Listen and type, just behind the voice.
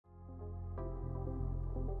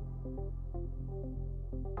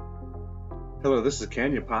Hello, this is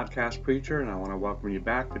Ken, your podcast preacher, and I want to welcome you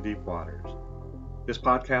back to Deep Waters. This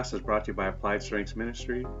podcast is brought to you by Applied Strengths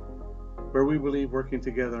Ministry, where we believe working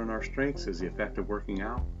together in our strengths is the effect of working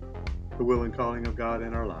out the will and calling of God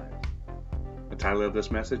in our lives. The title of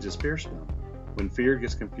this message is Fearisdom, when fear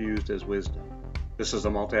gets confused as wisdom. This is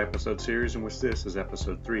a multi-episode series in which this is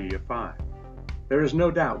episode 3 of 5. There is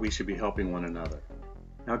no doubt we should be helping one another.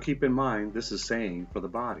 Now keep in mind, this is saying for the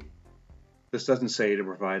body. This doesn't say to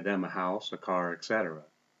provide them a house, a car, etc.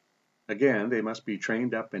 Again, they must be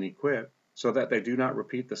trained up and equipped so that they do not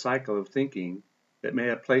repeat the cycle of thinking that may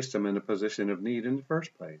have placed them in a position of need in the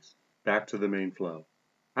first place. Back to the main flow.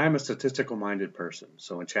 I am a statistical-minded person,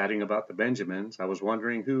 so in chatting about the Benjamins, I was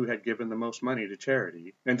wondering who had given the most money to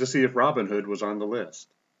charity and to see if Robin Hood was on the list.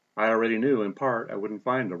 I already knew, in part, I wouldn't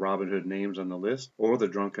find the Robin Hood names on the list or the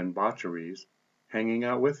drunken botcheries hanging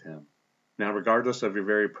out with him. Now, regardless of your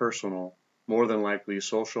very personal, more than likely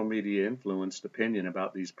social media influenced opinion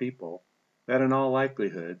about these people, that in all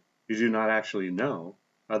likelihood you do not actually know,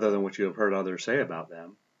 other than what you have heard others say about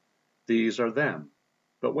them, these are them.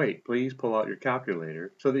 But wait, please pull out your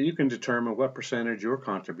calculator so that you can determine what percentage your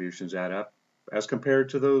contributions add up as compared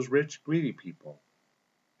to those rich, greedy people.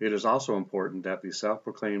 It is also important that the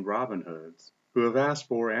self-proclaimed Robin Hoods, who have asked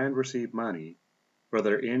for and received money for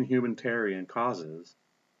their inhumanitarian causes,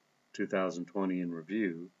 2020 in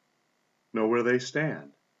review, know where they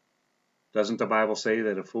stand. Doesn't the Bible say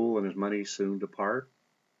that a fool and his money soon depart?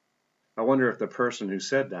 I wonder if the person who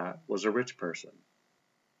said that was a rich person.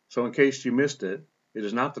 So in case you missed it, it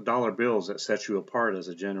is not the dollar bills that set you apart as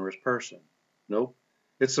a generous person. Nope,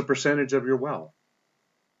 it's the percentage of your wealth.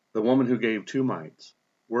 The woman who gave 2 mites,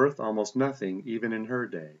 worth almost nothing even in her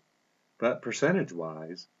day, but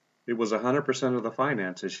percentage-wise, it was 100% of the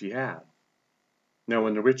finances she had. Now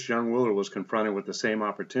when the rich young ruler was confronted with the same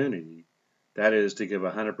opportunity, that is, to give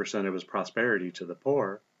 100% of his prosperity to the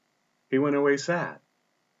poor, he went away sad.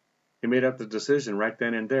 He made up the decision right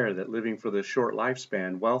then and there that living for the short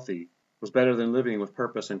lifespan wealthy was better than living with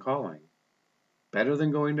purpose and calling. Better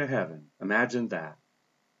than going to heaven. Imagine that.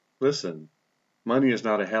 Listen, money is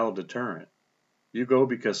not a hell deterrent. You go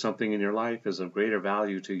because something in your life is of greater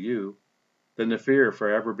value to you than the fear of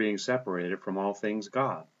forever being separated from all things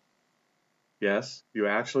God. Yes, you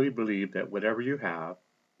actually believe that whatever you have,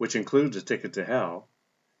 which includes a ticket to hell,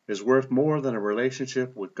 is worth more than a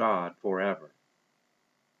relationship with God forever.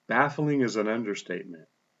 Baffling is an understatement.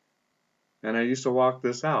 And I used to walk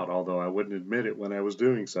this out, although I wouldn't admit it when I was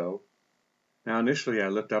doing so. Now initially I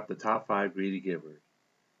looked up the top 5 greedy givers,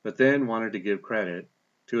 but then wanted to give credit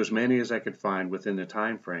to as many as I could find within the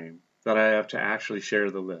time frame that I have to actually share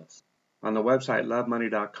the list. On the website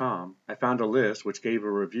lovemoney.com, I found a list which gave a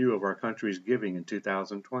review of our country's giving in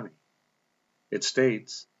 2020. It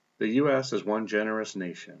states, the U.S. is one generous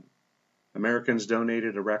nation. Americans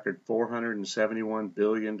donated a record $471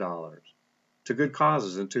 billion to good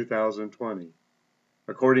causes in 2020,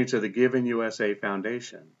 according to the Given USA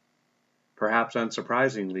Foundation. Perhaps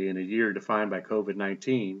unsurprisingly, in a year defined by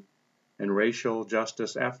COVID-19 and racial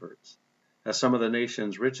justice efforts, as some of the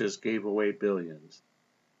nation's richest gave away billions,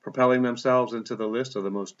 propelling themselves into the list of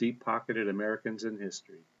the most deep-pocketed Americans in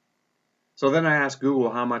history. So then I asked Google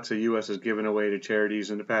how much the U.S. has given away to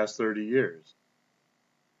charities in the past 30 years,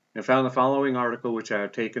 and found the following article which I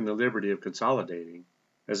have taken the liberty of consolidating,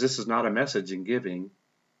 as this is not a message in giving,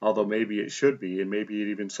 although maybe it should be and maybe it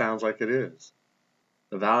even sounds like it is.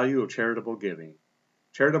 The value of charitable giving.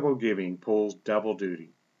 Charitable giving pulls double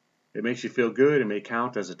duty. It makes you feel good and may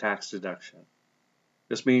count as a tax deduction.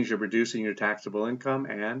 This means you're reducing your taxable income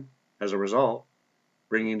and, as a result,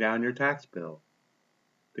 bringing down your tax bill.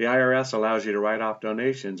 The IRS allows you to write off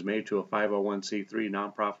donations made to a 501c3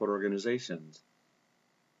 nonprofit organizations.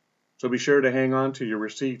 So be sure to hang on to your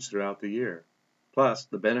receipts throughout the year. Plus,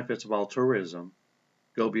 the benefits of altruism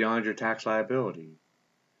go beyond your tax liability.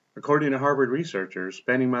 According to Harvard researchers,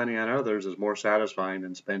 spending money on others is more satisfying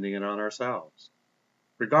than spending it on ourselves,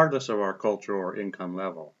 regardless of our culture or income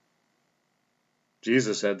level.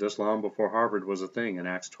 Jesus said this long before Harvard was a thing in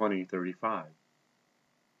Acts 20:35.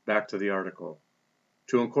 Back to the article.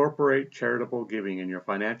 To incorporate charitable giving in your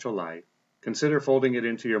financial life, consider folding it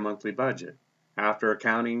into your monthly budget. After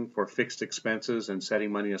accounting for fixed expenses and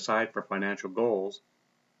setting money aside for financial goals,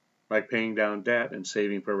 like paying down debt and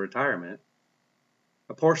saving for retirement,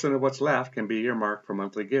 a portion of what's left can be earmarked for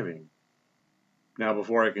monthly giving. Now,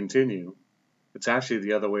 before I continue, it's actually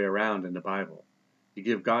the other way around in the Bible. You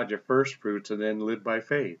give God your first fruits and then live by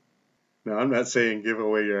faith. Now, I'm not saying give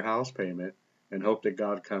away your house payment and hope that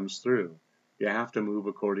God comes through. You have to move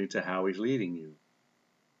according to how He's leading you.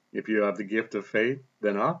 If you have the gift of faith,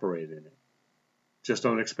 then operate in it. Just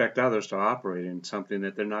don't expect others to operate in something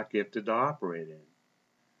that they're not gifted to operate in.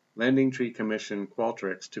 Lending Tree commissioned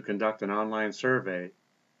Qualtrics to conduct an online survey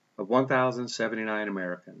of 1,079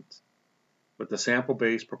 Americans, with the sample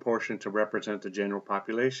base proportioned to represent the general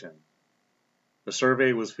population. The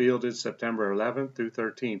survey was fielded September 11 through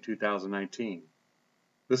 13, 2019.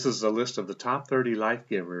 This is a list of the top 30 life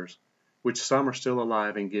givers, which some are still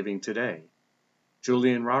alive and giving today.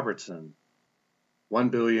 Julian Robertson,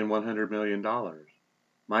 $1,100,000,000.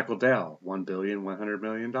 Michael Dell,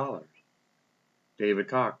 $1,100,000,000. David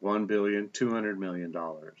Koch,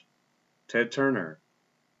 $1,200,000,000. Ted Turner,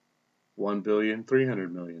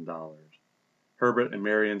 $1,300,000,000. Herbert and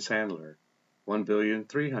Marion Sandler,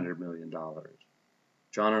 $1,300,000,000.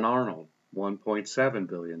 John and Arnold, $1.7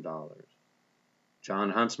 billion. John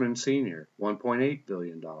Huntsman Sr., $1.8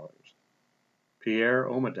 billion. Pierre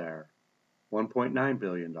Omidyar, $1.9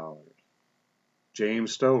 billion.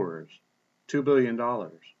 James Stowers, $2 billion.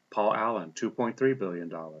 Paul Allen, $2.3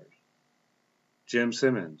 billion. Jim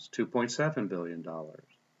Simmons, $2.7 billion.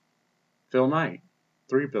 Phil Knight,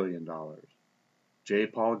 $3 billion. J.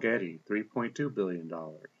 Paul Getty, $3.2 billion.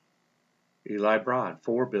 Eli Broad,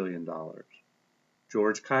 $4 billion.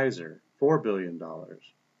 George Kaiser, $4 billion.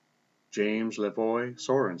 James Levoy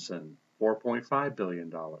Sorensen, $4.5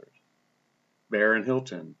 billion. Baron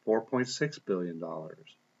Hilton, $4.6 billion.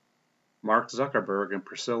 Mark Zuckerberg and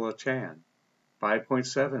Priscilla Chan,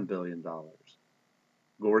 $5.7 billion.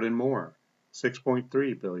 Gordon Moore,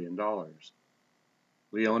 $6.3 billion.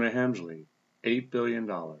 Leona Hemsley, $8 billion.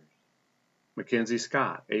 Mackenzie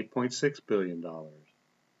Scott, $8.6 billion.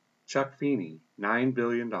 Chuck Feeney, $9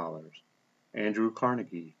 billion. Andrew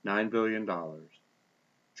Carnegie, $9 billion.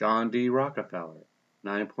 John D. Rockefeller,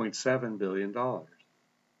 $9.7 billion.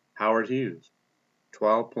 Howard Hughes,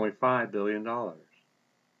 $12.5 billion.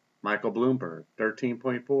 Michael Bloomberg,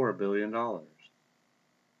 $13.4 billion.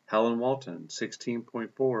 Helen Walton,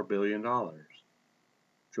 $16.4 billion.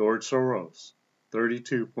 George Soros,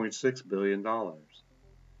 $32.6 billion.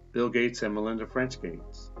 Bill Gates and Melinda French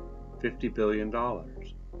Gates, $50 billion.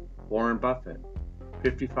 Warren Buffett,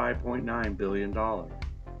 $55.9 billion.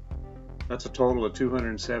 That's a total of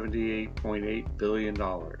 $278.8 billion.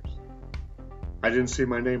 I didn't see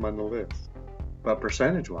my name on the list, but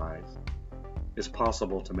percentage-wise, it's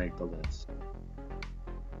possible to make the list.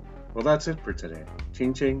 Well, that's it for today.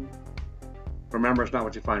 Ching ching. Remember, it's not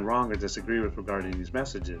what you find wrong or disagree with regarding these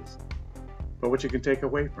messages, but what you can take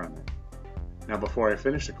away from it. Now, before I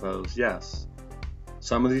finish the close, yes,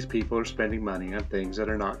 some of these people are spending money on things that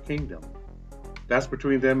are not kingdom. That's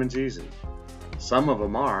between them and Jesus. Some of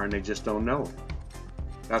them are, and they just don't know it.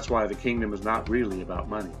 That's why the kingdom is not really about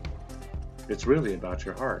money. It's really about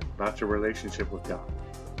your heart, about your relationship with God.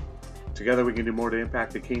 Together we can do more to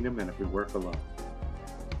impact the kingdom than if we work alone.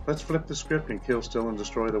 Let's flip the script and kill, steal, and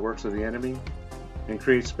destroy the works of the enemy, and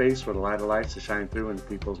create space for the light of lights to shine through into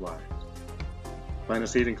people's lives. Plant a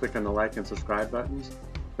seed and click on the like and subscribe buttons.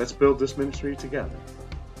 Let's build this ministry together.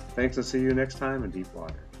 Thanks, and see you next time in Deep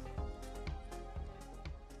Water.